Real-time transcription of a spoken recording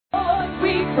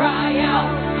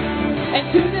And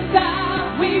to the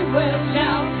south we will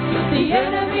shout, the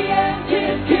enemy and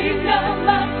his kingdom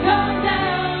must come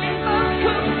down. It must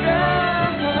come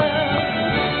down.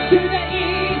 To the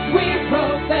east we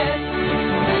profess,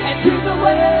 and to the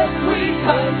west we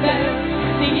confess,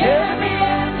 the enemy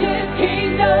and his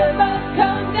kingdom must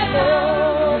come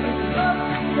down.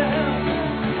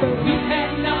 But we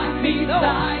cannot be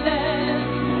silent,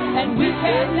 and we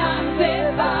cannot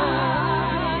sit by.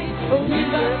 We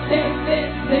must take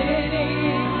this city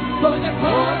for the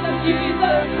cause of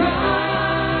Jesus Christ.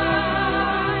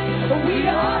 We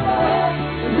are bold,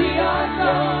 we are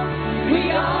strong,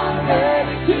 we are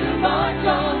ready to march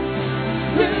on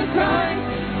through Christ.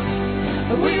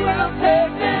 We will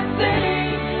take this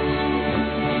city.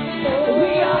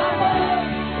 We are bold,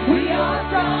 we are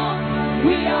strong,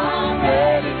 we are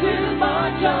ready to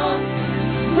march on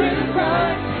through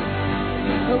Christ.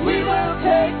 We will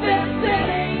take this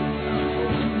city.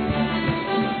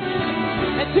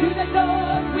 And to the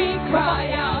north we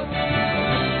cry out,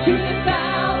 to the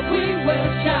south we will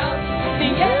shout,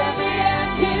 the enemy and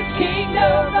his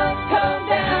kingdom must come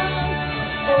down.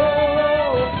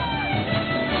 Oh,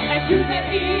 and to the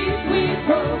east we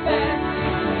profess,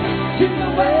 to the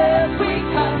west we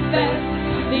confess,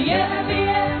 the enemy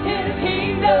and his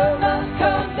kingdom must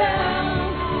come down.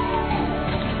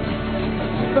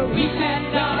 But we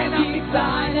cannot be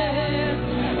silent,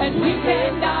 and we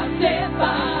cannot stand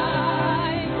by.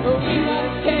 We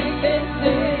must take this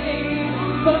city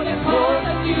for the cause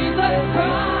of Jesus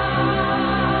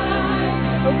Christ.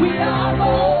 We are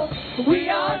bold, we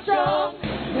are strong,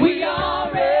 we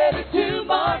are ready to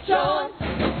march on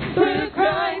through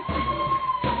Christ.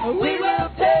 We will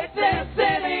take this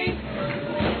city.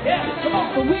 Yeah, come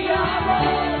on. We are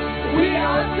bold, we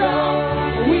are strong,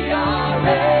 we are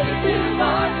ready to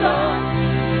march on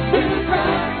through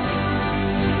Christ.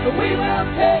 We will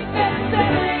take this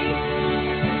city.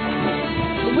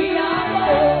 We are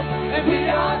bold and we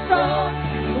are strong.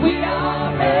 We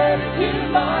are ready to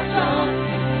march on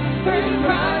through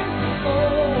Christ.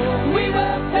 Oh, we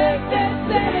will take this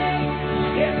city.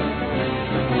 Yeah.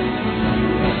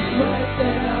 What's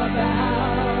it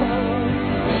about?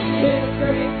 His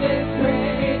grace is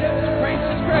greater. Grace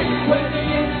is greater. When the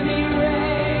enemy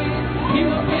reigns, he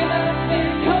will give us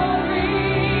victory.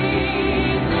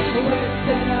 What's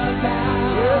it about?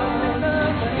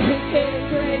 His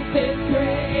grace is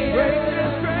greater.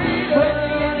 When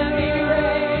the enemy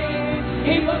reigns,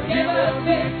 he will give us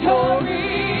victory.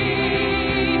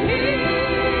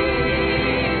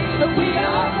 We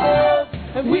are bold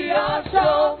and we are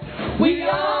strong. We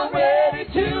are ready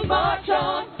to march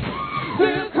on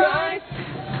through Christ.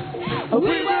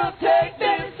 We will take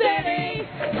this city.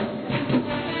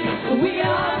 We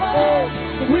are bold,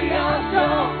 we are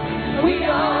strong. We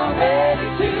are ready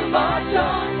to march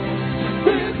on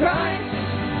through Christ.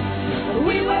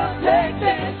 We will take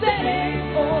this city.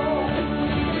 Oh,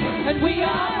 and we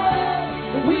are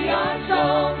bold, we are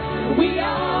strong. We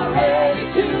are ready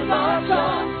to march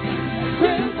on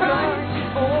through Christ.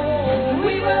 Oh,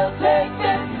 we will take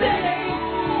this city.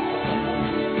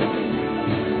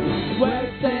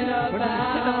 What's it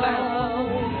about?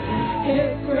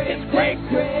 It's great. It's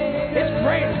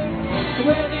great.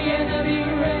 Where the enemy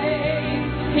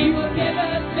reigns, he will give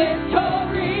us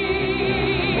victory.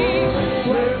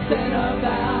 What's it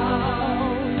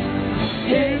about?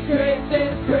 His grace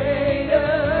is greater.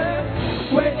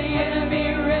 Where the enemy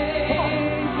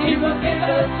reigns, he will give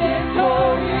us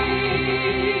victory.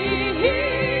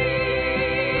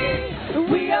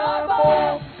 We are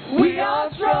bold, we are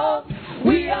strong,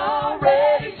 we are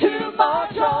ready to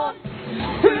march on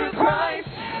through Christ.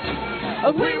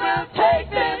 We will take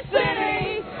this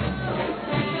city.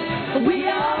 We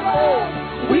are bold,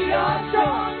 we are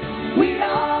strong, we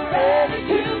are ready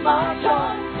to march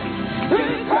on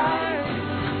through Christ.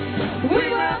 We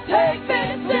will take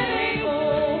this city.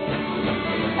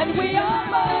 And we are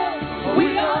bold,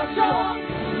 we are strong,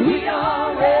 we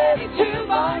are ready to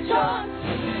march on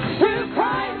through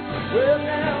Christ.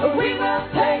 We will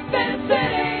take this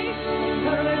city.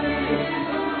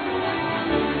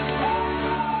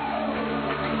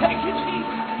 Thank you,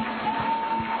 Jesus.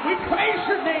 We praise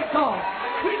your name, God.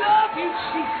 We love you,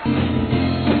 Jesus.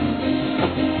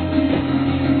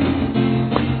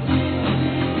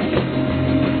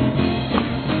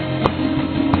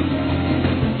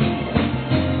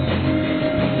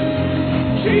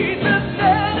 Jesus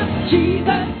said it.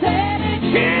 Jesus said it.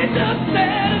 Jesus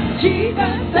said it.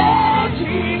 Jesus said it.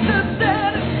 Jesus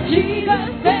said it. Jesus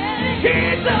said it.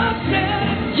 Jesus said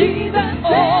it. Jesus said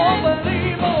it. Oh,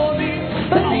 believe on me.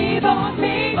 Believe on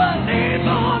me. Believe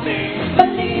on me.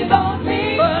 Believe on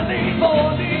me. Believe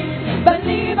on me.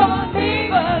 Believe on me.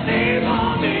 Believe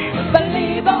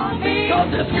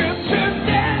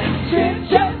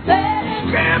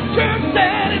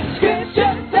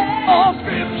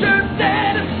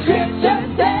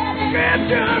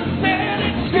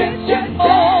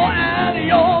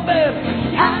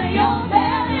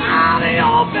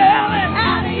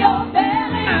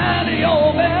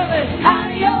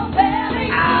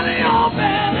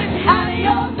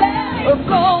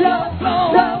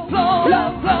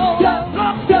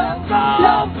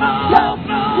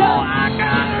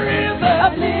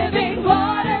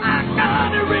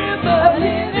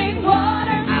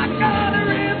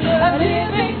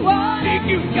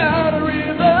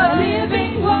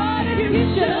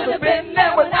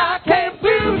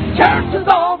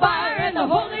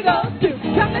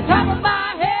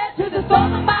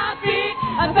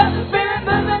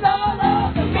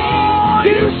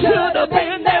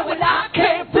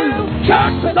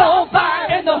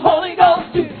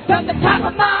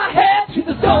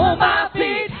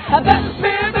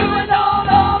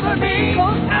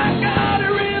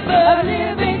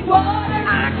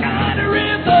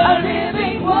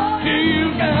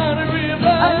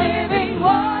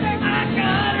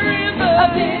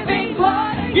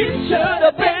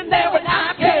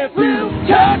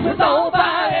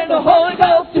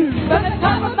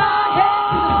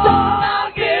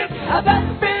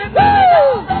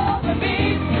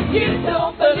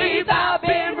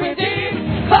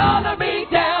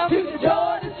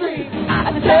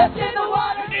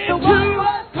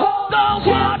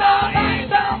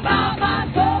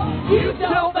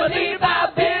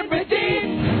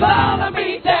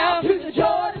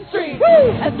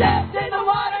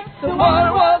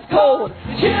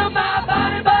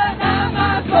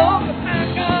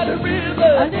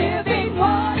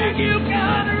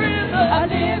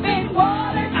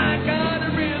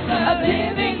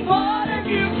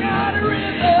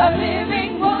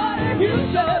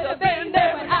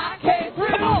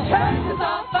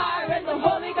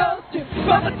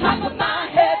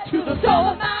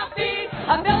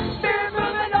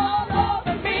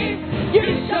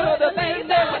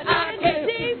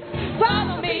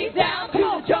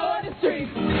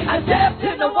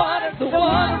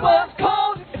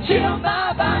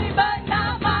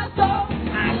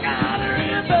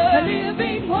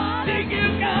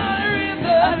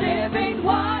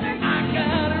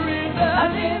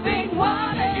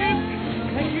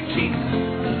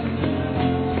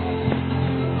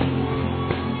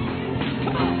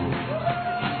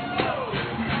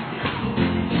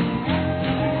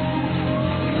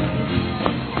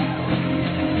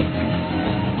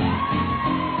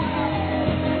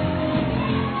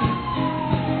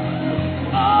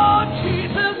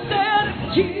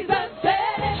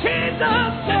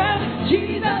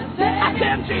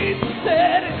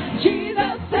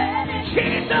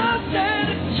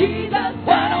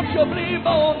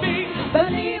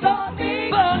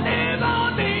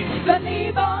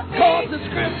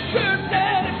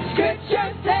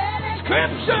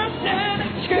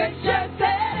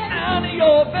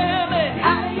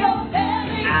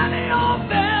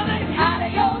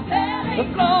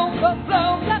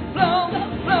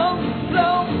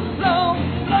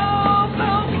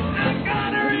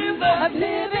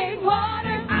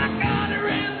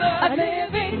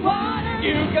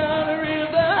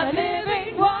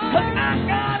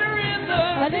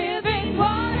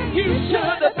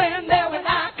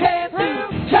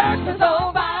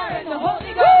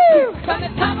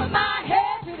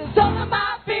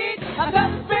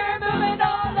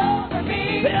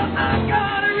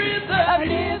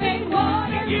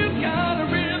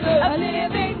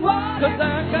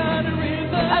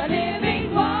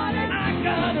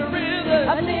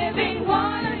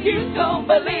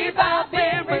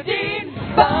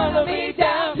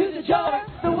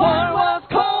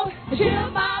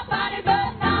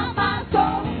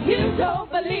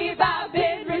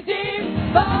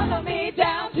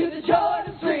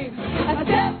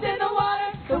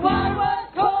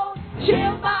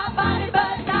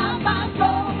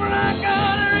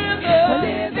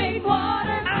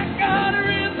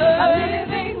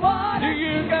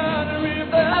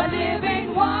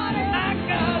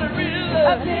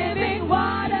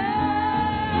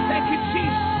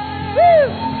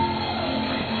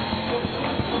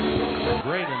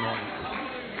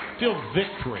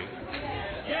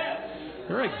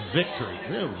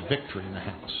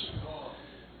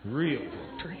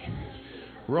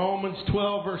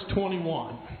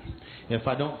If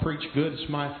I don't preach good, it's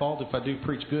my fault. If I do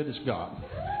preach good, it's God.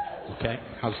 Okay?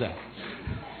 How's that?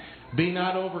 Be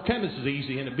not overcome. This is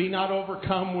easy. And be not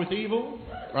overcome with evil,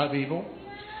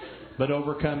 but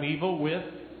overcome evil with.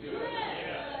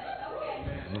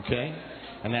 Okay?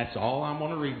 And that's all I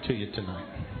want to read to you tonight.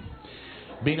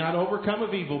 Be not overcome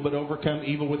of evil, but overcome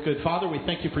evil with good. Father, we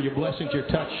thank you for your blessings, your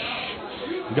touch.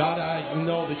 God, I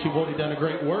know that you've already done a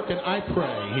great work, and I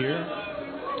pray here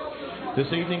this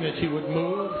evening that you would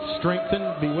move,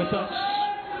 strengthen, be with us.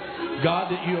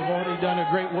 God, that you have already done a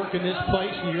great work in this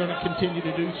place, and you're going to continue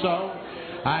to do so.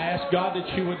 I ask, God,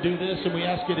 that you would do this, and we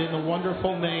ask it in the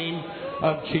wonderful name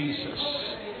of Jesus.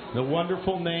 The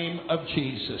wonderful name of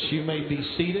Jesus. You may be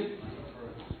seated.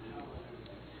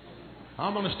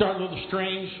 I'm going to start a little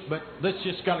strange, but let's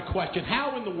just got a question.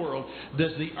 How in the world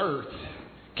does the Earth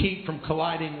keep from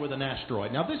colliding with an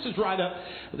asteroid? Now, this is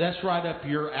that's right up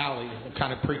your alley, the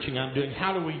kind of preaching I'm doing.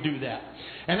 How do we do that?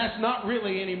 And that's not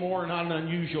really anymore not an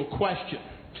unusual question,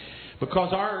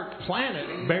 because our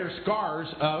planet bears scars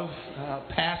of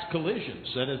past collisions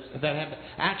that have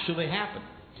actually happened.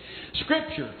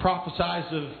 Scripture prophesies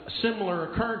of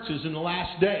similar occurrences in the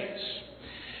last days.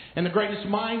 And the greatest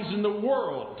minds in the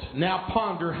world now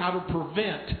ponder how to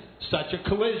prevent such a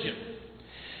collision.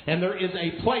 And there is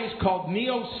a place called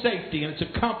NeoSafety, and it's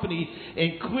a company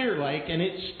in Clear Lake, and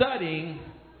it's studying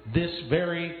this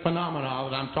very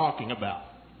phenomenon that I'm talking about.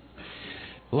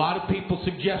 A lot of people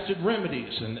suggested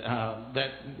remedies and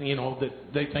that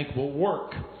they think will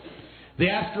work. The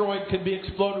asteroid could be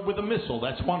exploded with a missile.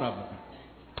 That's one of them.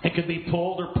 It could be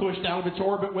pulled or pushed out of its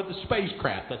orbit with a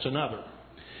spacecraft. That's another.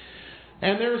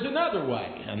 And there's another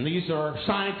way, and these are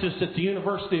scientists at the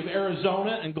University of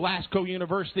Arizona and Glasgow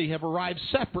University have arrived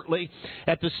separately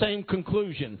at the same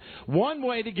conclusion. One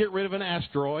way to get rid of an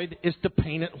asteroid is to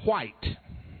paint it white.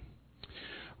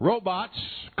 Robots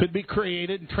could be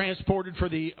created and transported for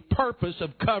the purpose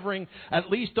of covering at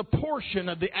least a portion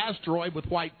of the asteroid with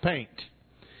white paint.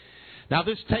 Now,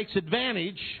 this takes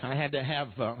advantage. I had to have,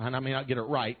 and I may not get it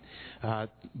right,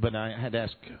 but I had to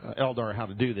ask Eldar how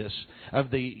to do this,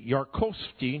 of the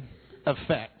Yarkovsky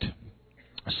effect,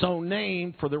 so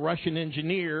named for the Russian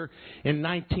engineer in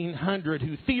 1900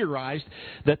 who theorized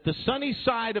that the sunny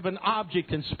side of an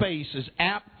object in space is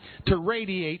apt to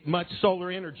radiate much solar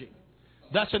energy.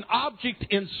 Thus, an object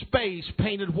in space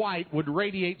painted white would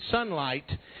radiate sunlight,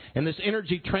 and this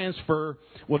energy transfer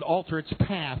would alter its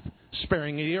path,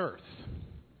 sparing the Earth.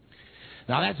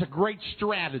 Now, that's a great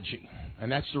strategy,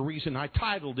 and that's the reason I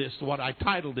titled this what I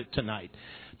titled it tonight,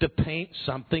 to paint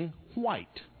something white.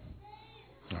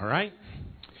 All right?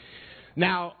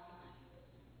 Now,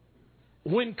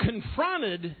 when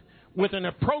confronted with an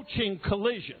approaching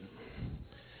collision,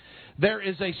 there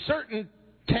is a certain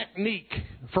technique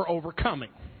for overcoming.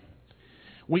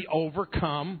 We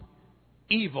overcome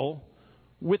evil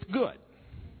with good,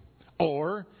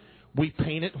 or we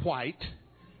paint it white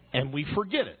and we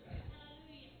forget it.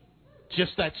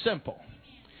 Just that simple.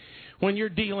 When you're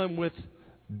dealing with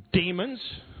demons,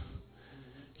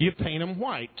 you paint them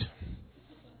white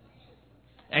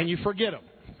and you forget them.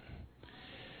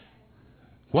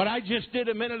 What I just did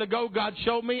a minute ago, God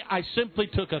showed me, I simply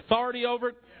took authority over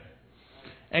it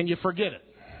and you forget it.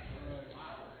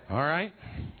 All right?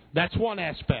 That's one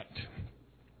aspect.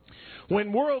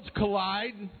 When worlds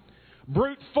collide,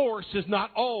 brute force is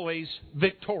not always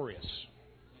victorious.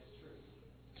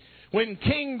 When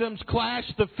kingdoms clash,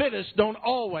 the fittest don't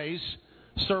always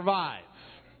survive.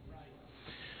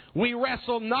 We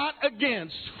wrestle not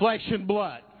against flesh and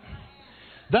blood.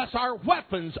 Thus our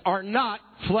weapons are not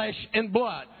flesh and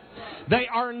blood. They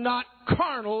are not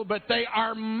carnal, but they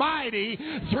are mighty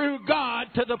through God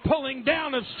to the pulling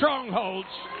down of strongholds,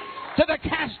 to the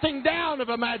casting down of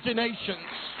imaginations.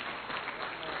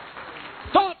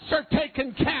 Thoughts are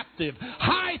taken captive.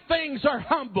 High things are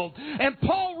humbled. And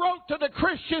Paul wrote to the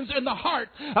Christians in the heart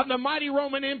of the mighty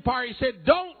Roman Empire. He said,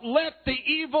 don't let the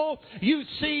evil you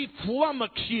see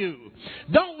flummox you.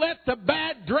 Don't let the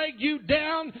bad drag you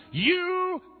down.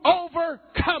 You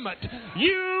overcome it.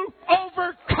 You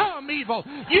overcome evil.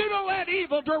 You don't let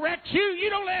evil direct you. You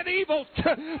don't let evil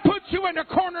put you in a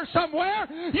corner somewhere.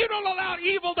 You don't allow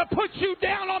evil to put you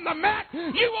down on the mat.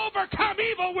 You overcome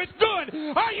evil with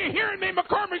good. Are you hearing me,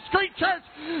 McCormick Street Church?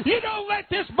 You don't let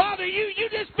this bother you. You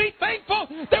just be thankful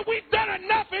that we've done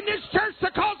enough in this church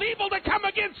to cause evil to come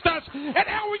against us. And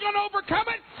how are we going to overcome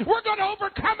it? We're going to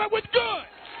overcome it with good.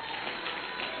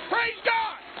 Praise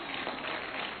God.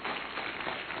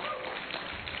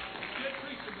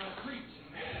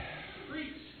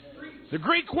 The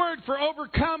Greek word for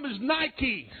overcome is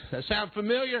Nike. Does that sound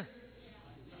familiar?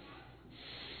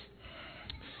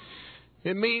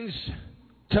 It means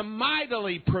to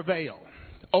mightily prevail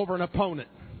over an opponent,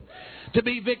 to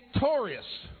be victorious,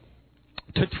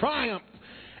 to triumph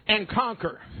and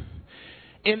conquer.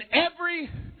 In every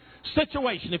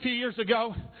situation, a few years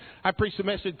ago, I preached a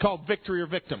message called Victory or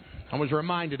Victim. I was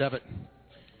reminded of it.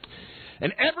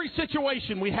 In every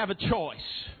situation, we have a choice.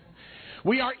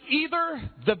 We are either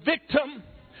the victim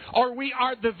or we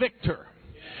are the victor.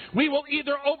 We will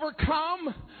either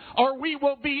overcome or we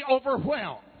will be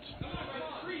overwhelmed.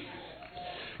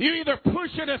 You either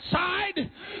push it aside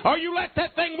or you let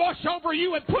that thing wash over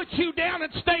you and put you down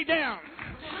and stay down.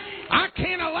 I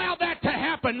can't allow that to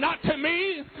happen. Not to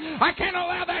me. I can't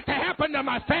allow that to happen to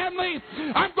my family.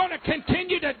 I'm going to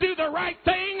continue to do the right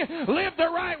thing, live the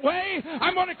right way.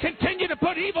 I'm going to continue to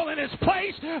put evil in its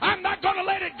place. I'm not going to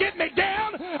let it get me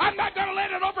down. I'm not going to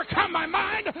let it overcome my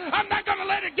mind. I'm not going to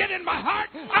let it get in my heart.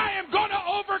 I am going to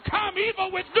overcome evil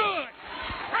with good.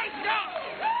 Praise God.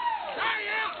 I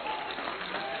am.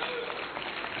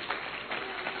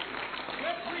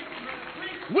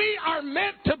 We are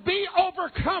meant to be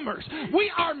overcomers.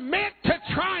 We are meant to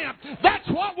triumph. That's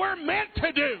what we're meant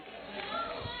to do.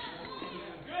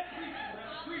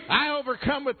 I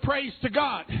overcome with praise to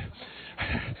God.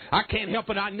 I can't help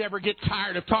it. I never get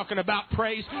tired of talking about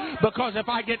praise, because if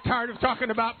I get tired of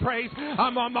talking about praise,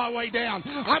 I'm on my way down.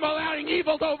 I'm allowing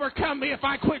evil to overcome me if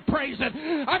I quit praising.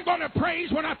 I'm going to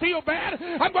praise when I feel bad.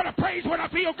 I'm going to praise when I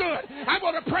feel good. I'm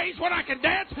going to praise when I can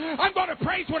dance. I'm going to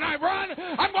praise when I run.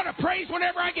 I'm going to praise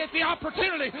whenever I get the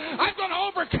opportunity. I'm going to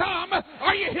overcome.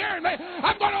 Are you hearing me?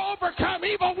 I'm going to overcome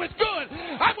evil with good.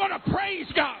 I'm going to praise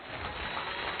God.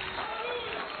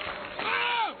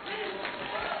 Oh!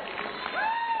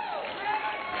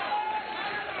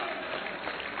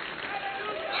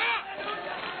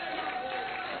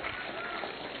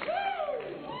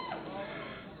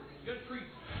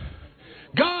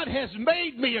 God has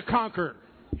made me a conqueror.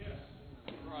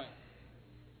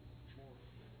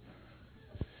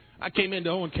 I came into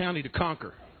Owen County to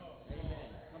conquer.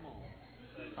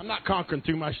 I'm not conquering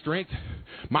through my strength,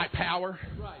 my power.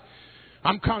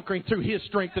 I'm conquering through His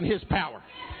strength and His power.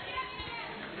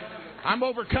 I'm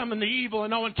overcoming the evil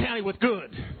in Owen County with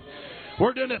good.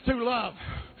 We're doing it through love.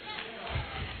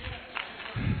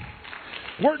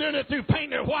 We're doing it through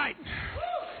painting it white.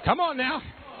 Come on now.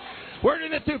 We're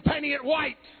doing it through painting it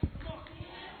white.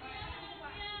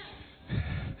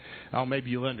 Oh, maybe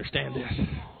you'll understand this.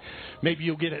 Maybe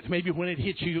you'll get it. Maybe when it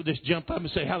hits you, you'll just jump up and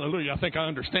say, hallelujah, I think I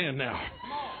understand now.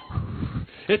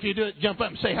 If you do it, jump up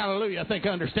and say, hallelujah, I think I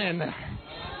understand now.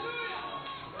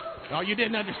 Oh, you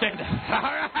didn't understand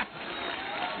that.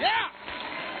 Yeah.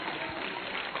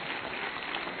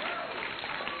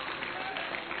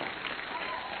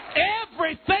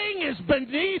 Everything is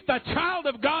beneath the child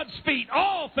of God's feet.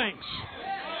 All things.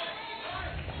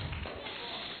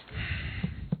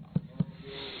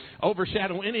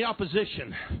 Overshadow any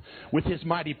opposition with His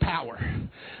mighty power.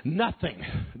 Nothing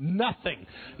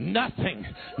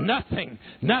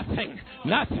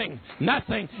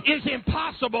is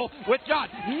impossible with God.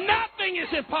 Nothing is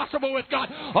impossible with God.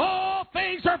 All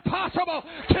things are possible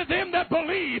to them that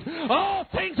believe. All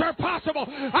things are possible.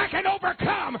 I can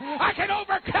overcome. I can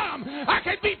overcome. I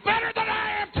can be better than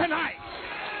I am tonight.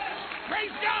 Praise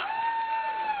God.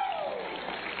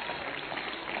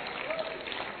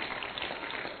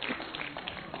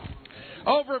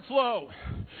 Overflow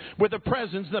with the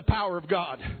presence and the power of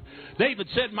God. David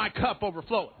said, my cup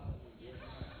overfloweth.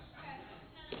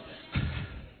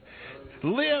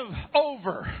 Live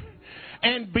over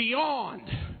and beyond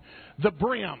the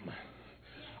brim.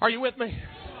 Are you with me?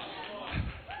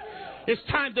 It's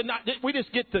time to not, we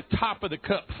just get the top of the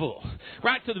cup full,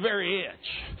 right to the very edge.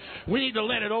 We need to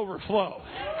let it overflow.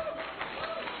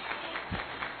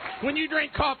 When you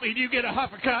drink coffee, do you get a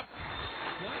half a cup?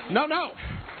 No.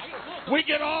 We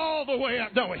get all the way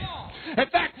up, don't we? In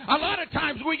fact, a lot of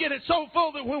times we get it so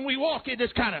full that when we walk, it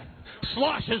just kind of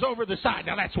sloshes over the side.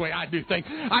 Now, that's the way I do things.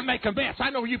 I make a mess. I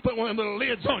know you put one of the little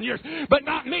lids on yours, but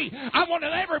not me. I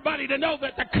wanted everybody to know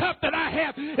that the cup that I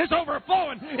have is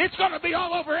overflowing. It's going to be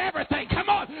all over everything. Come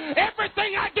on.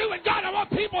 Everything I do in God, I want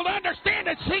people to understand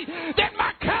and see that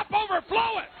my cup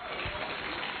overflowing.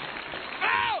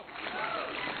 Oh!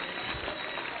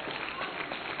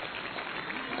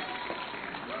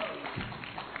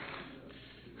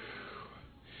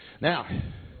 Now,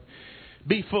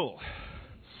 be full.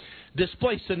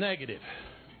 Displace the negative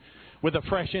with a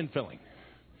fresh infilling.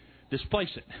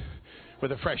 Displace it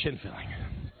with a fresh infilling.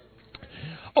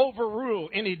 Overrule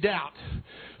any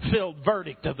doubt-filled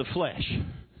verdict of the flesh.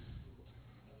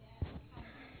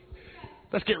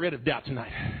 Let's get rid of doubt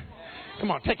tonight.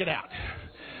 Come on, take it out.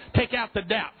 Take out the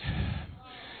doubt.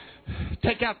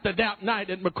 Take out the doubt night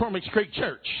at McCormick's Creek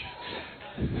Church.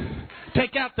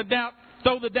 Take out the doubt.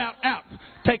 Throw the doubt out.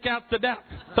 Take out the doubt.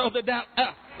 Throw the doubt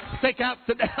out. Take out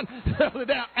the doubt. Throw the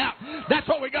doubt out. That's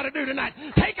what we got to do tonight.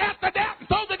 Take out the doubt and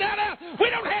throw the doubt out.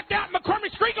 We don't have doubt in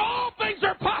McCormick's Creek. All things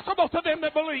are possible to them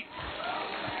that believe.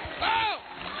 Oh!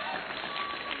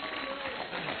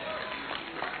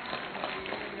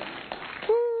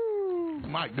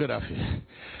 might good up here.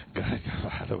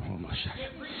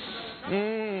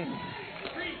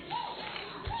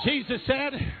 Jesus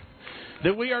said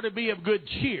that we are to be of good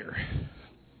cheer.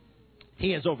 He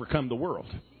has overcome the world.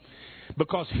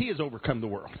 Because He has overcome the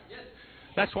world.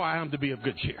 That's why I'm to be of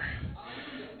good cheer.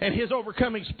 And His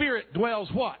overcoming Spirit dwells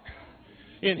what?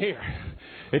 In here.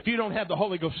 If you don't have the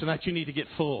Holy Ghost tonight, you need to get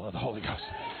full of the Holy Ghost.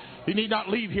 You need not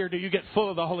leave here till you get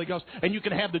full of the Holy Ghost, and you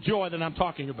can have the joy that I'm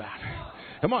talking about.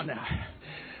 Come on now.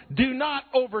 Do not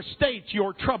overstate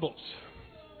your troubles.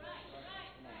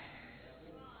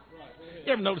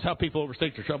 You ever notice how people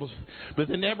overstate their troubles? But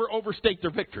they never overstate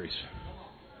their victories.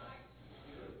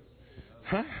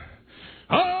 Huh?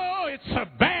 Oh, it's so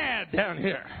bad down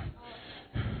here.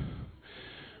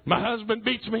 My husband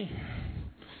beats me.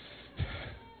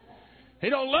 He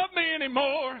don't love me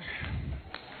anymore.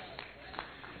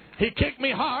 He kicked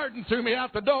me hard and threw me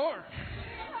out the door.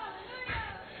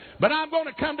 But I'm going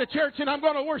to come to church and I'm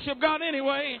going to worship God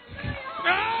anyway.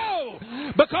 No!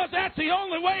 Because that's the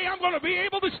only way I'm going to be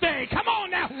able to stay. Come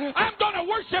on now. I'm going to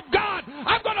worship God.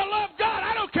 I'm going to love God.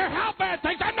 I don't care how bad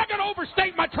things. I'm not going to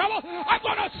overstate my trouble. I'm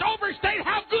going to overstate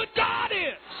how good God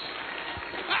is.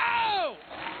 Oh!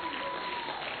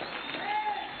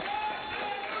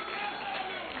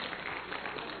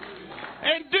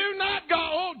 And do not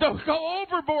go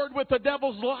overboard with the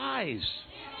devil's lies.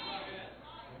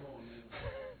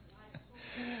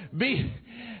 Be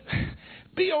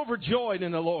overjoyed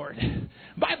in the Lord.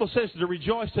 The Bible says to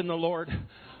rejoice in the Lord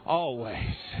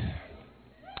always.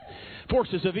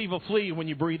 Forces of evil flee when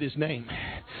you breathe His name.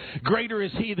 Greater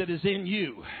is He that is in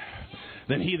you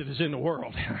than he that is in the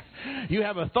world. You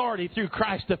have authority through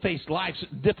Christ to face life's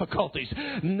difficulties.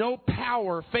 No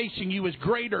power facing you is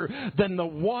greater than the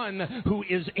one who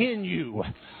is in you.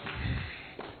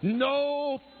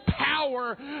 No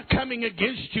power coming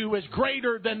against you is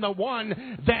greater than the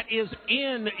one that is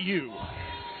in you.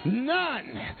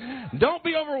 None. Don't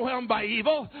be overwhelmed by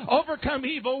evil. Overcome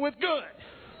evil with good.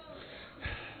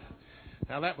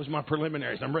 Now that was my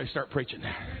preliminaries. I'm ready to start preaching.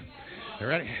 You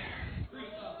ready?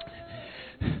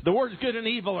 The words good and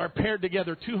evil are paired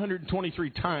together 223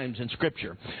 times in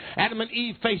Scripture. Adam and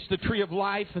Eve faced the tree of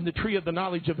life and the tree of the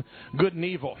knowledge of good and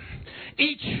evil.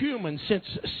 Each human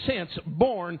since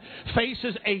born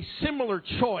faces a similar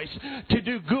choice to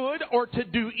do good or to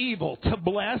do evil, to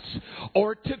bless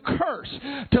or to curse,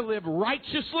 to live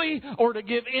righteously or to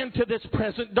give in to this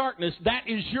present darkness. That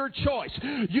is your choice.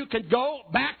 You can go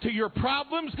back to your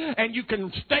problems and you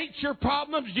can state your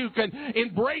problems. You can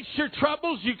embrace your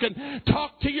troubles. You can talk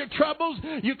to your troubles.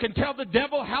 You can tell the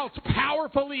devil how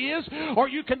powerful he is, or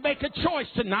you can make a choice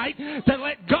tonight to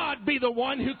let God be the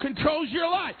one who controls your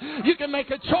life. You can make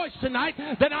a choice tonight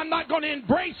that I'm not going to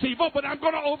embrace evil, but I'm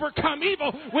going to overcome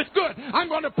evil with good. I'm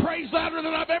going to praise louder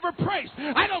than I've ever praised.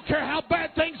 I don't care how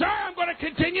bad things are. I'm going to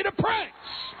continue to praise.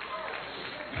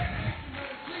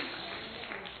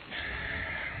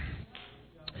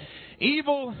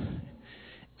 Evil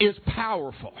is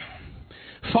powerful,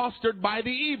 fostered by the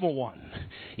evil one.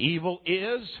 Evil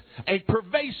is a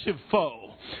pervasive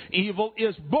foe. Evil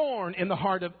is born in the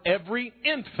heart of every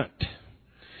infant.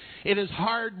 It is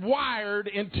hardwired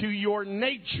into your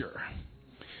nature.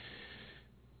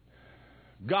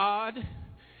 God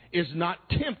is not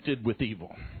tempted with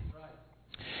evil.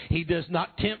 He does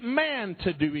not tempt man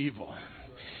to do evil.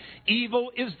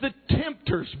 Evil is the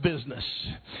tempter's business.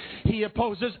 He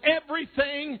opposes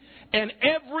everything and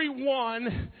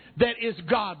everyone that is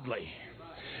godly.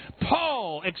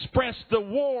 Paul expressed the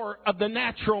war of the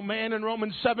natural man in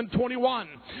Romans 7:21.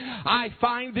 I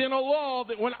find in a law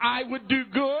that when I would do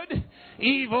good,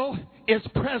 evil is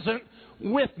present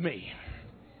with me.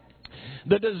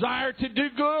 The desire to do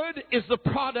good is the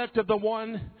product of the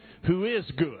one who is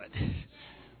good.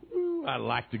 Ooh, I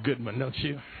like the good one, don't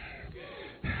you?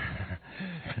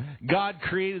 God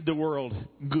created the world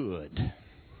good.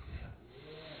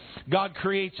 God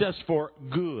creates us for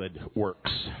good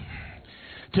works.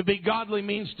 To be godly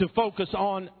means to focus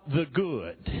on the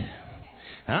good.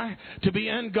 To be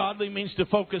ungodly means to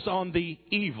focus on the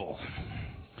evil.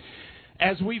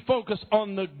 As we focus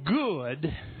on the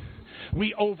good,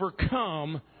 we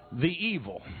overcome the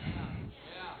evil.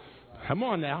 Come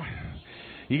on now.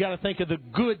 You got to think of the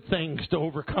good things to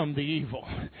overcome the evil.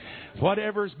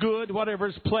 Whatever's good,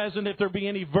 whatever's pleasant, if there be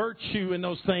any virtue in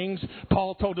those things,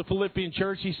 Paul told the Philippian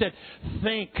church, he said,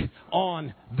 think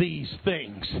on these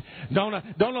things. Don't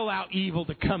allow evil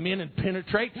to come in and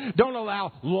penetrate. Don't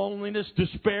allow loneliness,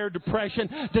 despair, depression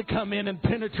to come in and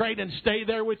penetrate and stay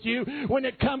there with you. When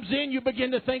it comes in, you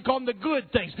begin to think on the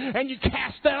good things. And you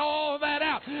cast all of that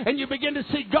out. And you begin to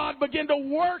see God begin to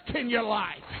work in your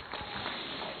life.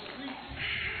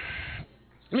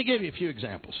 Let me give you a few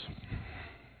examples.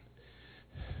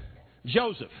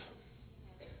 Joseph.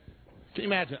 Can you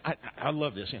imagine? I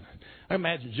love this. I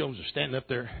imagine Joseph standing up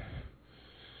there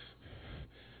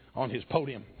on his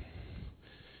podium.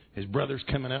 His brother's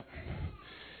coming up.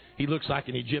 He looks like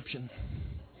an Egyptian.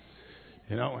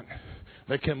 You know, and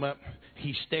they come up.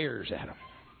 He stares at them.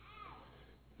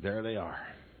 There they are.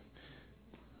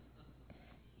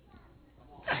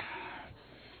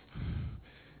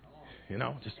 You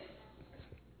know, just...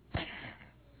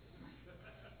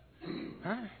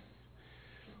 Huh?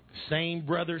 Same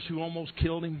brothers who almost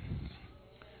killed him.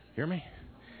 Hear me?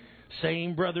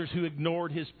 Same brothers who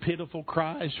ignored his pitiful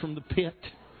cries from the pit.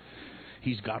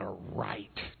 He's got a right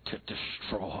to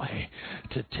destroy,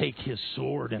 to take his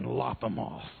sword and lop them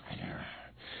off.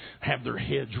 Have their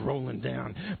heads rolling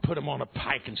down, put them on a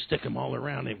pike and stick them all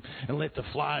around him, and let the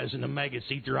flies and the maggots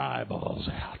eat their eyeballs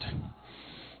out.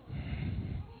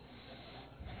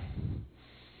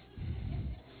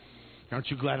 Aren't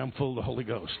you glad I'm full of the Holy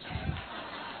Ghost?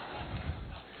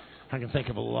 I can think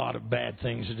of a lot of bad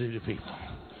things to do to people.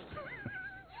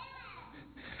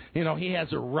 You know, he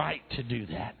has a right to do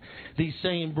that. These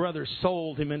same brothers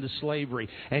sold him into slavery.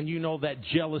 And you know that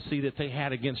jealousy that they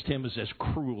had against him is as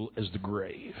cruel as the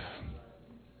grave.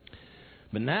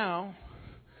 But now,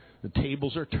 the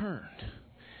tables are turned.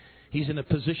 He's in a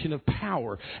position of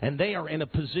power, and they are in a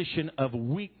position of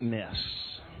weakness.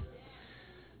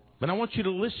 But I want you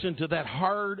to listen to that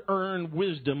hard-earned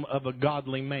wisdom of a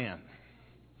godly man.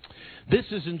 This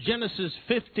is in Genesis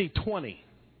 50:20.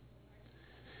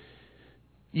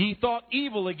 Ye thought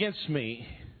evil against me,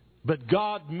 but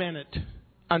God meant it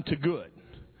unto good,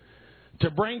 to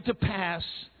bring to pass,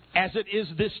 as it is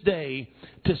this day,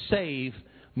 to save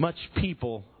much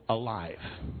people alive.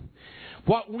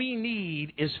 What we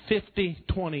need is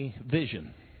 50-20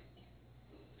 vision.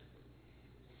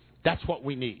 That's what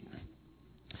we need.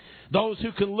 Those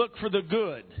who can look for the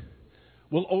good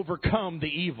will overcome the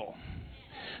evil.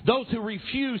 Those who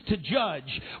refuse to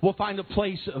judge will find a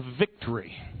place of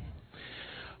victory.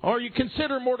 Or you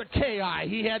consider Mordecai.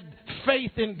 He had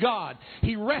faith in God.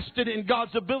 He rested in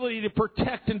God's ability to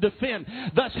protect and defend.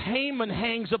 Thus Haman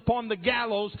hangs upon the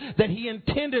gallows that he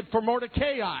intended for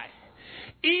Mordecai.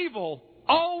 Evil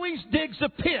always digs a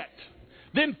pit,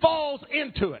 then falls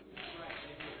into it.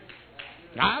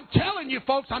 I'm telling you,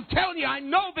 folks, I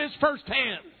know this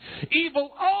firsthand. Evil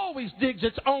always digs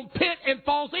its own pit and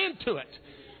falls into it.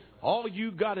 All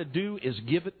you got to do is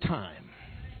give it time.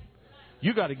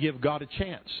 You got to give God a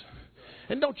chance.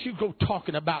 And don't you go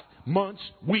talking about months,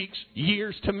 weeks,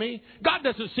 years to me. God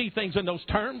doesn't see things in those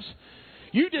terms.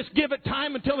 You just give it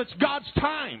time until it's God's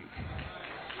time.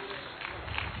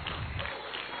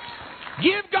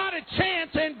 Give God a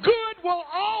chance and good will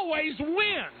always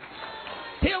win.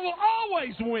 He will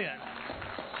always win.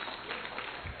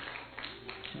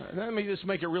 Let me just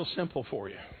make it real simple for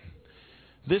you.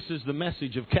 This is the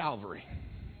message of Calvary.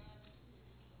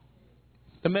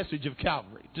 The message of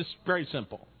Calvary. Just very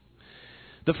simple.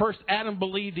 The first Adam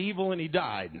believed evil and he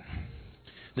died.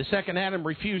 The second Adam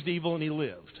refused evil and he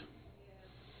lived.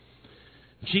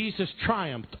 Jesus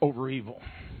triumphed over evil.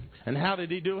 And how did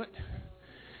he do it?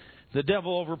 The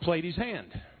devil overplayed his hand.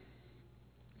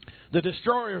 The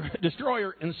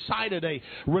destroyer incited a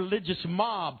religious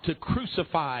mob to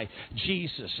crucify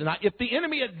Jesus. And if the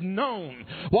enemy had known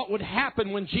what would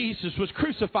happen when Jesus was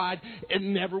crucified, it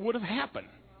never would have happened.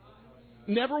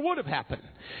 Never would have happened.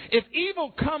 If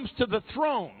evil comes to the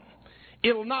throne,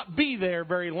 it will not be there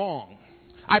very long.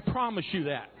 I promise you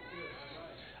that.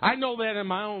 I know that in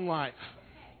my own life.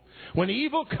 When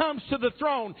evil comes to the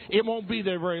throne, it won't be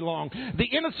there very long. The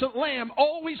innocent lamb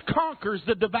always conquers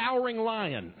the devouring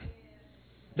lion.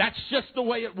 That's just the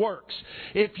way it works.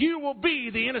 If you will be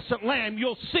the innocent lamb,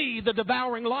 you'll see the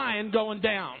devouring lion going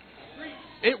down.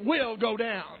 It will go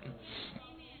down.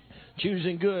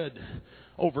 Choosing good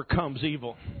overcomes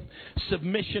evil.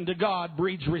 Submission to God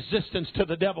breeds resistance to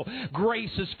the devil.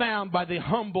 Grace is found by the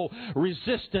humble,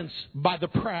 resistance by the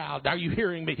proud. Are you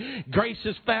hearing me? Grace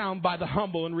is found by the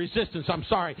humble, and resistance,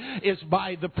 is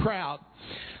by the proud.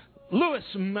 Louis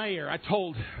Mayer, I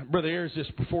told Brother Ayers this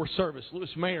before service.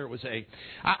 Louis Mayer was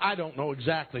I don't know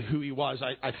exactly who he was.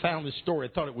 I found this story.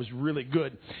 I thought it was really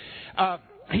good.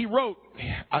 He wrote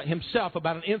himself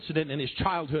about an incident in his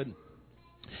childhood.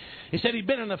 He said he'd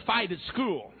been in a fight at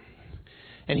school,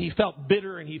 and he felt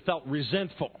bitter and he felt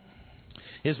resentful.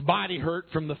 His body hurt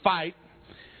from the fight,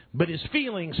 but his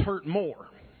feelings hurt more.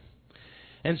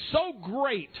 And so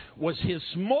great was his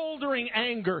smoldering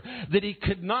anger that he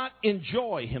could not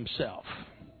enjoy himself.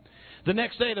 The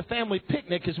next day at a family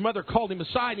picnic, his mother called him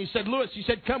aside and he said, Lewis, he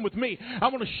said, come with me. I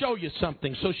want to show you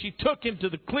something. So she took him to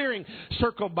the clearing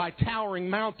circled by towering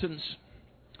mountains.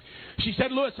 She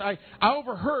said, Lewis, I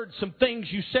overheard some things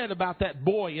you said about that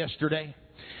boy yesterday.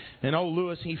 And old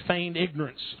Lewis, he feigned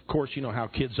ignorance. Of course, you know how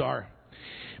kids are.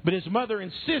 But his mother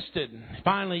insisted.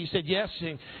 Finally, he said, yes.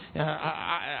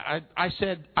 I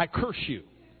said, I curse you.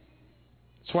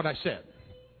 That's what I said.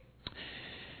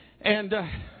 And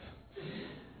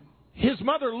his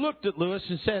mother looked at Lewis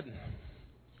and said,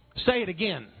 say it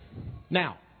again,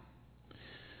 now.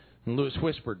 And Lewis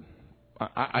whispered,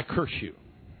 I curse you.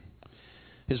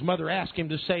 His mother asked him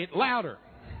to say it louder.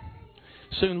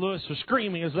 Soon Lewis was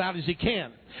screaming as loud as he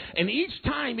can. And each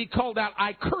time he called out,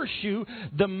 I curse you,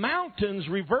 the mountains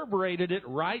reverberated it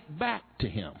right back to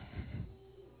him.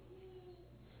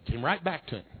 Came right back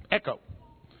to him. Echo.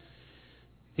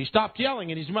 He stopped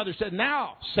yelling and his mother said,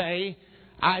 now say,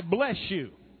 I bless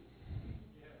you.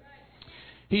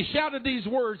 He shouted these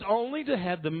words only to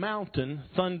have the mountain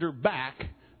thunder back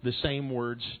the same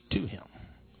words to him.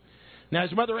 Now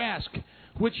his mother asked,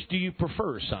 which do you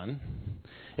prefer, son?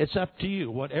 It's up to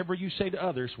you. Whatever you say to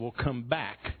others will come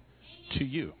back to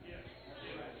you.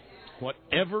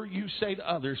 Whatever you say to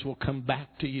others will come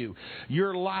back to you.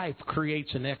 Your life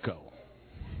creates an echo.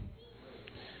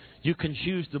 You can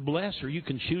choose to bless or you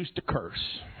can choose to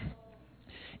curse.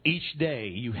 Each day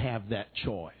you have that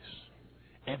choice.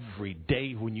 Every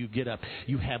day when you get up,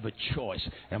 you have a choice.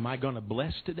 Am I going to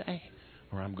bless today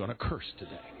or I'm going to curse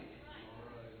today?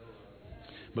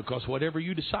 Because whatever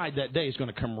you decide that day is going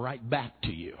to come right back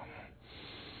to you.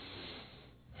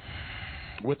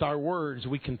 With our words,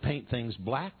 we can paint things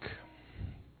black.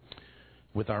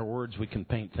 With our words, we can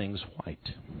paint things white.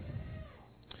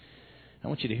 I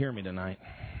want you to hear me tonight.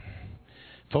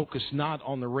 Focus not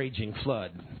on the raging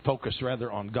flood. Focus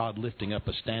rather on God lifting up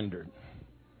a standard.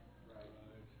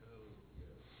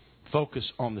 Focus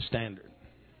on the standard.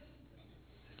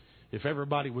 If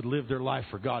everybody would live their life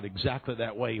for God exactly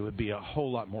that way, you would be a whole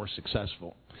lot more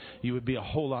successful. You would be a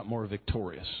whole lot more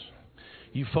victorious.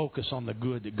 You focus on the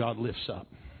good that God lifts up.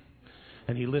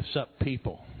 And He lifts up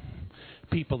people.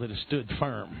 People that have stood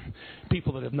firm.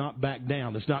 People that have not backed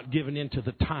down. That's not given into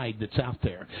the tide that's out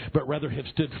there. But rather have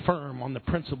stood firm on the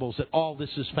principles that all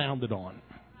this is founded on.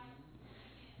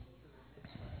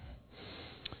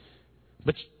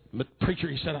 But preacher,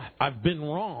 he said, I've been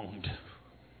wronged.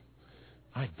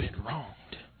 I've been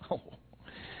wronged. Oh.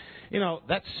 You know,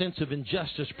 that sense of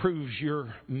injustice proves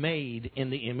you're made in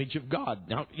the image of God.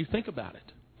 Now, you think about it.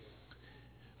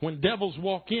 When devils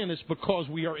walk in, it's because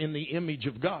we are in the image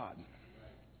of God.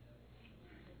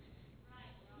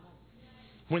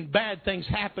 When bad things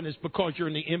happen, it's because you're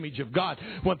in the image of God.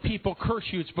 When people curse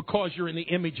you, it's because you're in the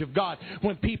image of God.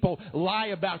 When people lie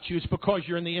about you, it's because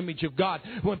you're in the image of God.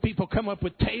 When people come up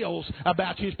with tales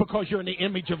about you, it's because you're in the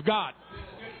image of God.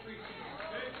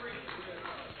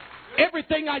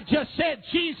 Everything I just said,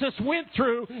 Jesus went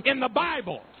through in the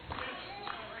Bible.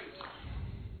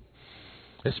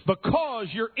 It's because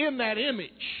you're in that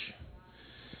image.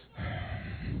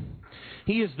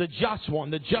 He is the just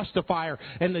one, the justifier,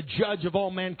 and the judge of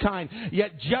all mankind.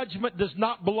 Yet judgment does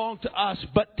not belong to us,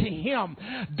 but to Him.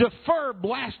 Defer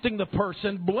blasting the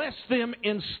person. Bless them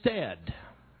instead.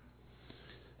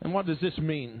 And what does this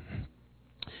mean?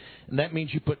 And that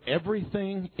means you put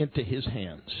everything into His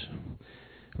hands.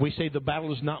 We say the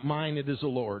battle is not mine, it is the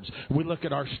Lord's. We look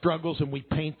at our struggles and we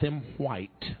paint them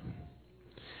white.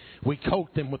 We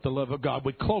coat them with the love of God.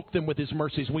 We cloak them with His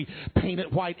mercies. We paint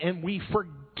it white and we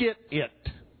forget it.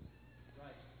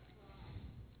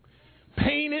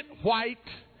 Paint it white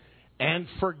and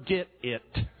forget it.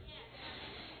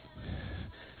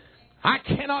 I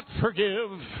cannot forgive.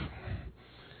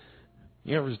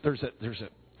 You know, there's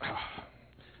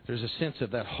a sense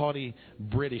of that haughty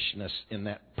Britishness in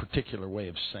that particular way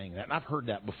of saying that. And I've heard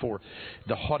that before.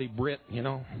 The haughty Brit, you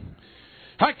know.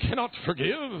 I cannot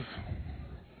forgive.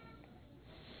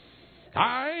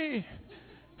 I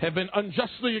have been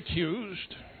unjustly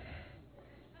accused.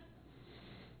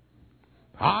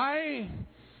 I,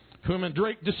 who am a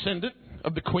Drake descendant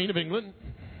of the Queen of England,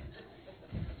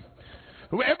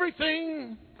 who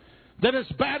everything that is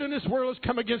bad in this world has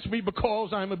come against me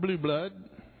because I'm a blue blood.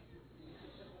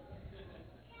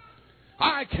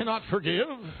 I cannot forgive.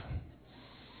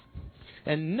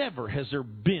 And never has there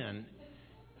been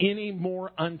any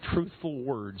more untruthful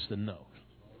words than those.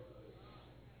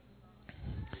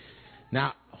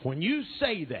 Now, when you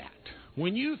say that,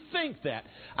 when you think that,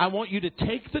 I want you to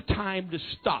take the time to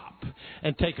stop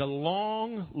and take a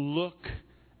long look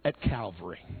at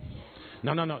Calvary.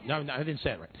 No, I didn't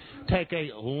say it right. Take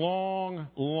a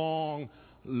long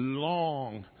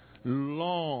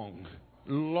long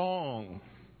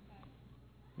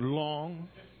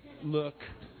look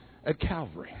at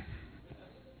Calvary.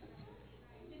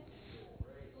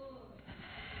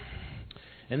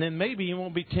 And then maybe you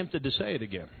won't be tempted to say it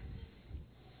again.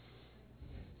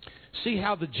 See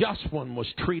how the just one was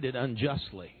treated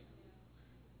unjustly.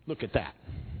 Look at that.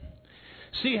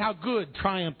 See how good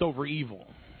triumphed over evil.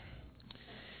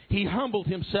 He humbled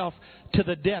himself to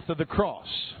the death of the cross.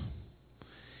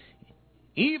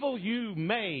 Evil, you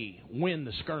may win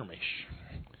the skirmish,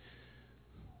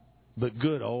 but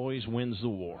good always wins the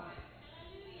war.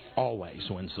 Always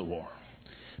wins the war.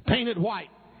 Painted white.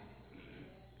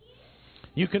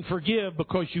 You can forgive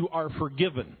because you are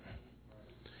forgiven.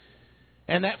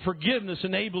 And that forgiveness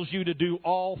enables you to do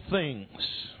all things.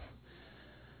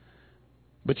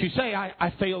 But you say,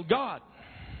 I failed God.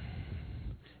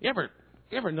 You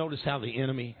ever notice how the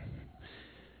enemy,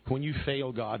 when you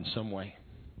fail God in some way,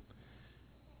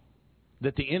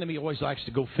 that the enemy always likes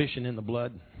to go fishing in the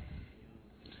blood?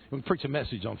 We preach a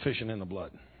message on fishing in the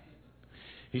blood.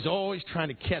 He's always trying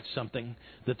to catch something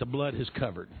that the blood has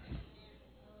covered.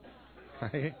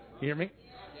 You hear me?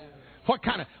 What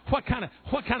kind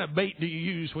of bait do you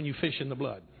use when you fish in the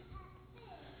blood?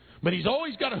 But he's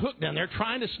always got a hook down there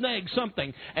trying to snag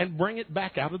something and bring it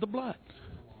back out of the blood.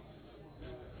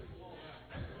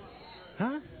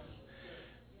 Huh?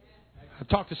 I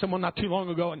talked to someone not too long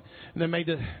ago, and they made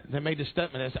a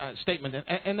statement,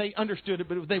 and they understood it,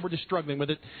 but they were just struggling with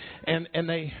it. And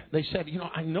they said,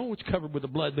 I know it's covered with the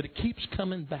blood, but it keeps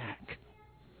coming back.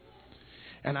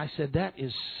 And I said, that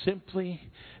is simply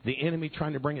the enemy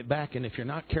trying to bring it back. And if you're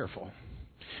not careful,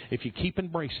 if you keep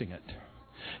embracing it,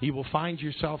 you will find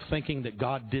yourself thinking that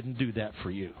God didn't do that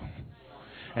for you.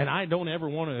 And I don't ever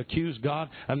want to accuse God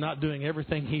of not doing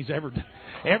everything He's ever done.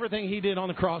 Everything He did on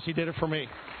the cross, He did it for me.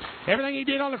 Everything He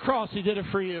did on the cross, He did it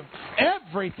for you.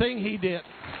 Everything He did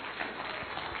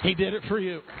it for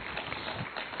you.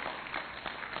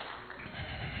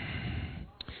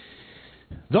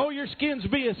 Though your sins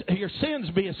be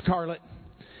as scarlet,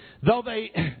 though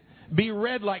they be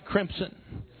red like crimson,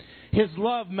 His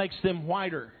love makes them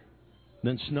whiter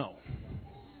than snow.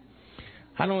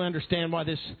 I don't understand why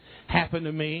this happened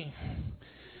to me.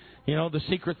 The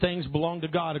secret things belong to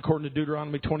God, according to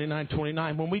Deuteronomy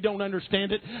 29:29. When we don't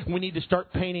understand it, we need to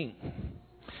start painting.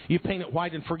 You paint it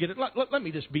white and forget it. Let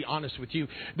me just be honest with you.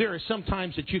 There are some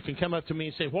times that you can come up to me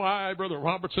and say, why, Brother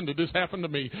Robertson, did this happen to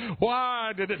me?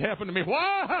 Why did it happen to me?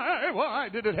 Why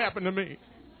did it happen to me?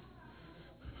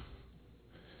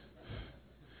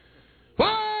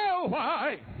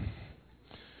 Why?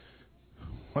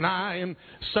 When I am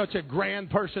such a grand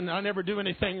person, I never do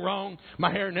anything wrong.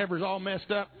 My hair never is all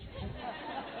messed up.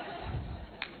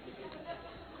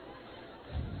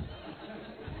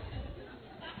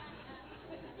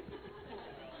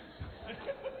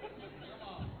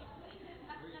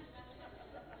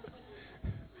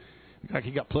 Like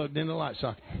he got plugged in the light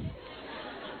socket.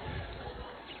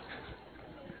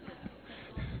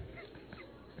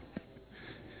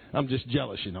 I'm just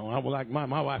jealous, I will like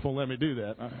my wife won't let me do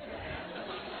that.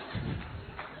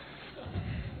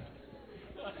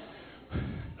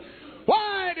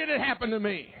 Why did it happen to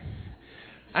me?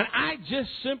 And I just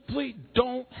simply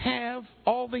don't have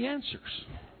all the answers.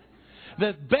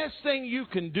 The best thing you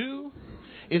can do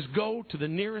is go to the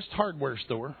nearest hardware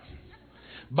store,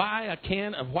 buy a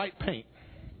can of white paint,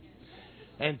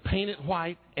 and paint it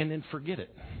white, and then forget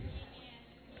it.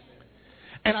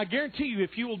 And I guarantee you,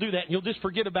 if you will do that, and you'll just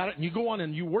forget about it, and you go on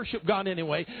and you worship God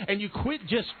anyway, and you quit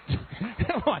you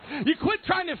quit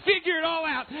trying to figure it all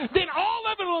out, then all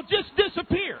of it will just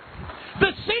disappear.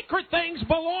 The secret things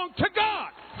belong to God.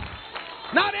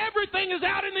 Not everything is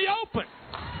out in the open.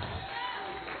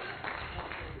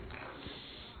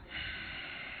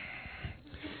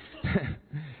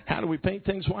 How do we paint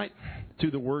things white?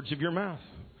 Through the words of your mouth.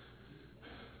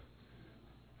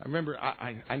 I remember,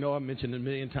 I know I've mentioned it a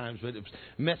million times, but it was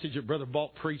a message that Brother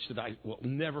Balt preached that I will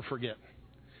never forget.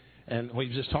 And he was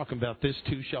just talking about this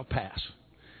too shall pass.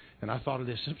 And I thought of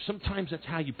this. Sometimes that's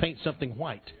how you paint something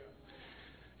white.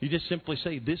 You just simply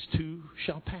say, this too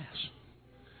shall pass.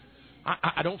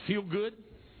 I don't feel good.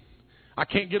 I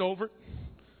can't get over it.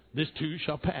 This too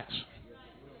shall pass.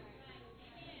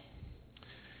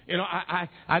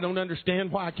 I don't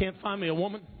understand why I can't find me a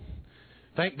woman.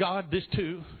 Thank God this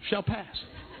too shall pass.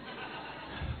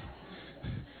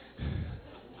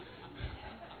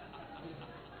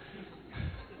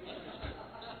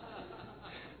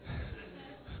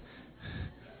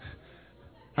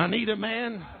 I need a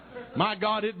man. My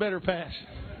God, it better pass.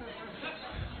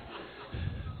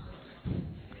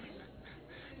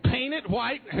 Paint it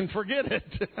white and forget it.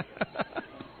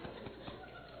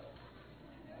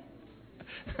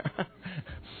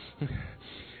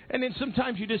 And then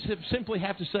sometimes you just simply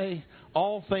have to say,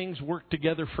 all things work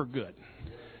together for good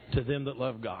to them that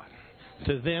love God,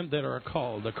 to them that are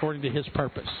called according to His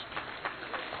purpose.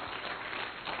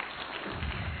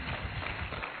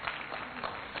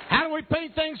 How do we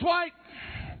paint things white?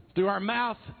 Through our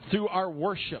mouth, through our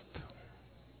worship.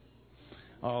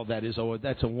 Oh,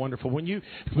 that's a wonderful. When you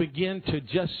begin to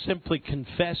just simply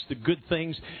confess the good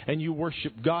things and you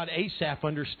worship God, Asaph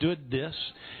understood this,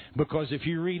 because if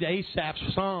you read Asaph's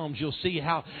Psalms, you'll see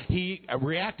how he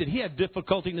reacted. He had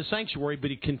difficulty in the sanctuary,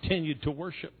 but he continued to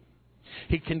worship.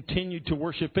 He continued to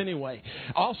worship anyway.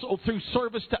 Also through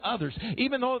service to others.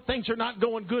 Even though things are not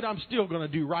going good, I'm still going to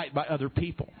do right by other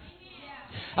people.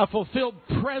 A fulfilled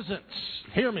presence,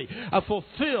 hear me, a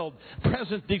fulfilled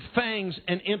present defangs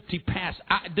an empty past.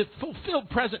 The fulfilled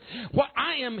present, what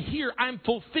I am here, I'm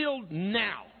fulfilled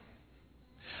now.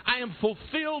 I am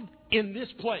fulfilled in this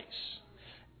place.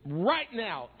 Right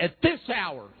now, at this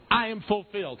hour, I am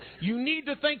fulfilled. You need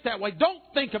to think that way. Don't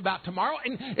think about tomorrow.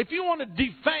 And if you want to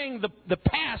defang the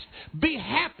past, be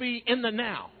happy in the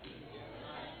now.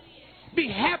 Be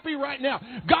happy right now.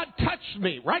 God touched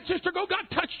me. Right, Sister Go?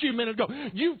 God touched you a minute ago.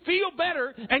 You feel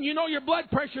better and you know your blood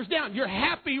pressure's down. You're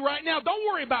happy right now. Don't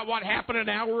worry about what happened an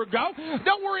hour ago.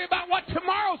 Don't worry about what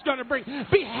tomorrow's going to bring.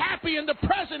 Be happy in the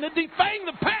present and defang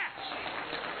the past.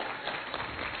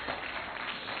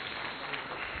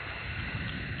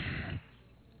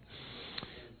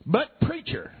 But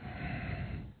preacher.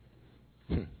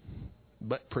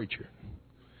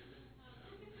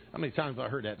 How many times have I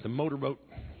heard that? The motorboat.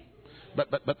 But.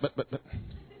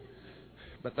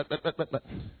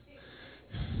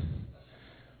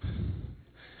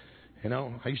 You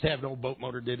know, I used to have an old boat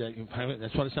motor.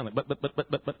 That's what it sounded like. But.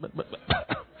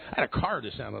 I had a car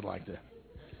that sounded like that.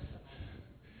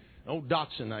 Old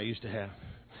Datsun I used to have.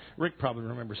 Rick probably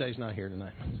remembers. He's not here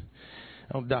tonight.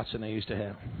 Old Datsun I used to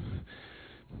have.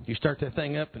 You start that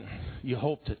thing up and you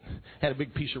hoped it had a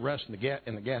big piece of rust in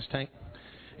the gas tank.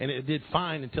 And it did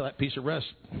fine until that piece of rust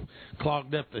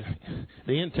clogged up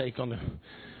the intake on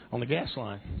the gas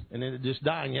line. And then it just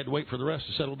died, and you had to wait for the rust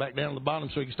to settle back down to the bottom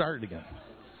so you could start it again.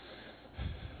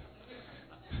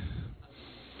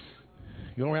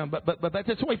 You go around, but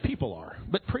that's the way people are.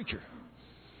 But preacher,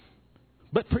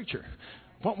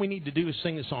 what we need to do is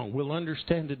sing a song. We'll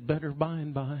understand it better by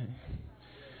and by.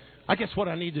 I guess what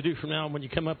I need to do from now on, when you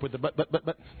come up with the but,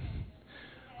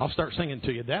 I'll start singing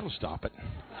to you. That'll stop it.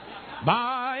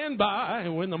 By and by,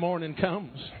 when the morning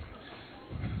comes,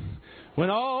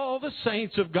 when all the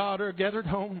saints of God are gathered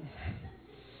home,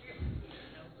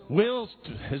 does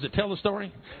it tell the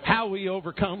story? How we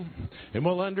overcome, and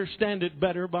we'll understand it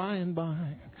better by and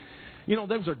by. You know,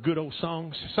 those are good old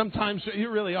songs. Sometimes you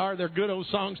really are. They're good old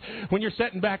songs. When you're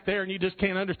sitting back there and you just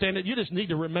can't understand it, you just need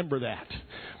to remember that.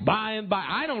 By and by,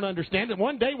 I don't understand it.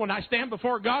 One day when I stand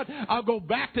before God, I'll go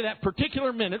back to that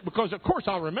particular minute because, of course,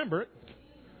 I'll remember it.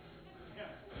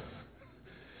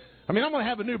 I mean, I'm going to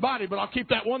have a new body, but I'll keep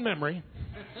that one memory.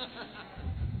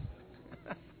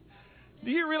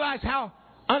 Do you realize how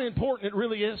unimportant it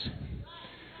really is?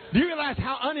 Do you realize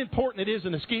how unimportant it is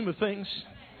in the scheme of things?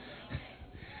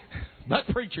 But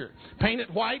preacher, paint it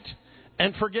white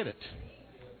and forget it.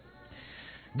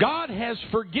 God has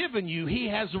forgiven you. He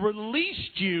has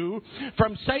released you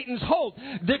from Satan's hold.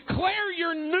 Declare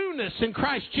your newness in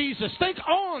Christ Jesus. Think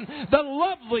on the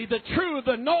lovely, the true,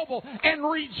 the noble, and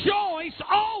rejoice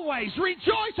always.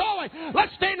 Rejoice always.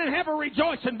 Let's stand and have a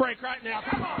rejoicing break right now.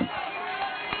 Come on.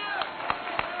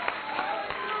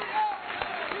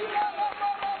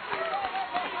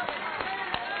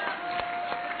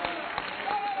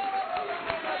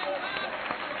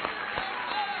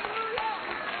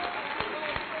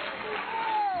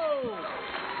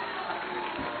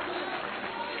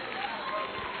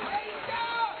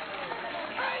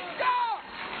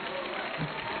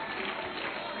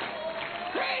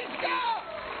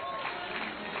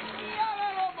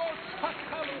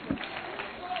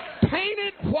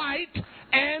 White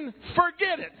and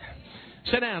forget it.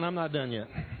 Sit down. I'm not done yet.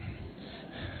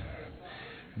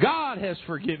 God has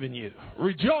forgiven you.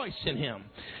 Rejoice in Him.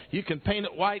 You can paint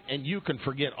it white and you can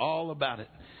forget all about it.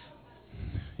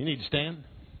 You need to stand.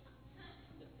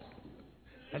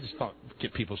 I just thought,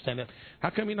 get people stand up. How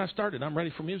come you're not started? I'm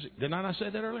ready for music. Did I not say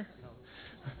that earlier?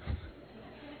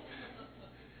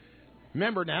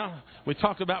 Remember now, we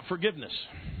talked about forgiveness.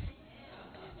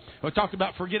 We talked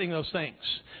about forgetting those things,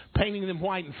 painting them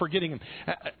white and forgetting them.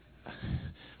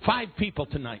 5 people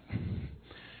tonight.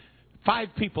 5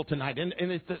 people tonight, and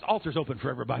the altar's open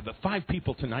for everybody, but 5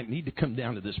 people tonight need to come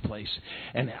down to this place,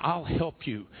 and I'll help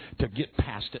you to get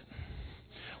past it.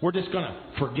 We're just going to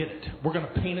forget it. We're going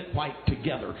to paint it white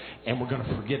together, and we're going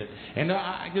to forget it. And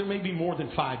there may be more than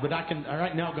 5, but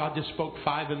right now God just spoke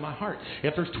 5 in my heart.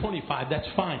 If there's 25, that's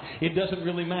fine. It doesn't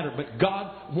really matter. But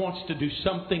God wants to do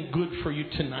something good for you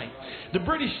tonight. The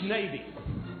British Navy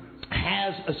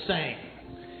has a saying: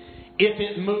 if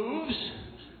it moves,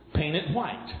 paint it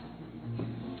white.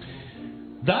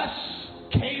 Thus,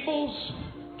 cables,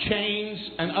 chains,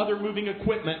 and other moving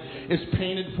equipment is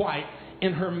painted white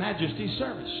in Her Majesty's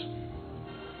service.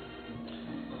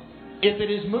 If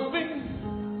it is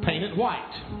moving, paint it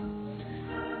white.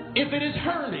 If it is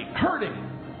hurting,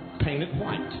 paint it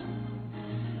white.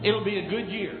 It'll be a good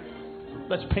year.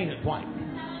 Let's paint it white.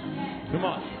 Come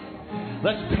on.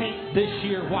 Let's paint this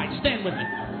year white. Stand with me.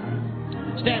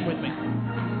 Stand with me.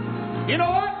 You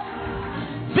know what?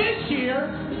 This year,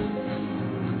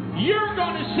 you're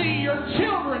going to see your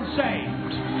children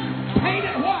saved. Paint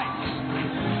it white.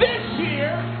 This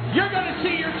year, you're going to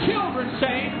see your children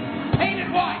saved. Paint it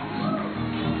white.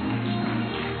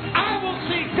 I will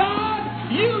see God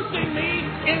using me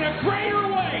in a greater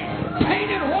way.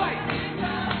 Paint it white.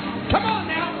 Come on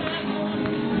now.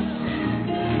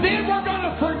 Then we're going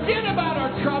to forget about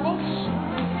our troubles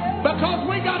because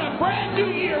we got a brand new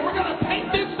year. We're going to paint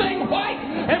this thing white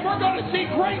and we're going to see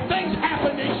great things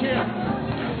happen this year.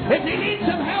 If you need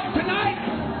some help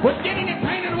tonight with getting it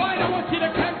painted white, I want you to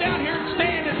come down here and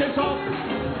stand at this altar.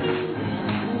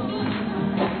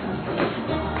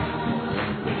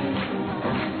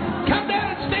 Come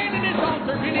down and stand at this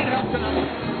altar if you need help tonight.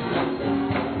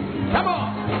 Come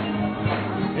on.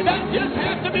 It doesn't just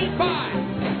have to be 5.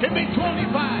 It can be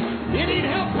 25. You need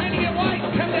help painting it white?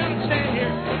 Come down and stand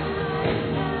here.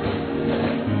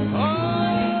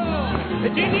 Oh,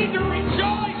 if you need to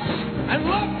rejoice and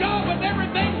love God with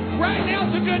everything, right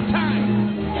now's a good time.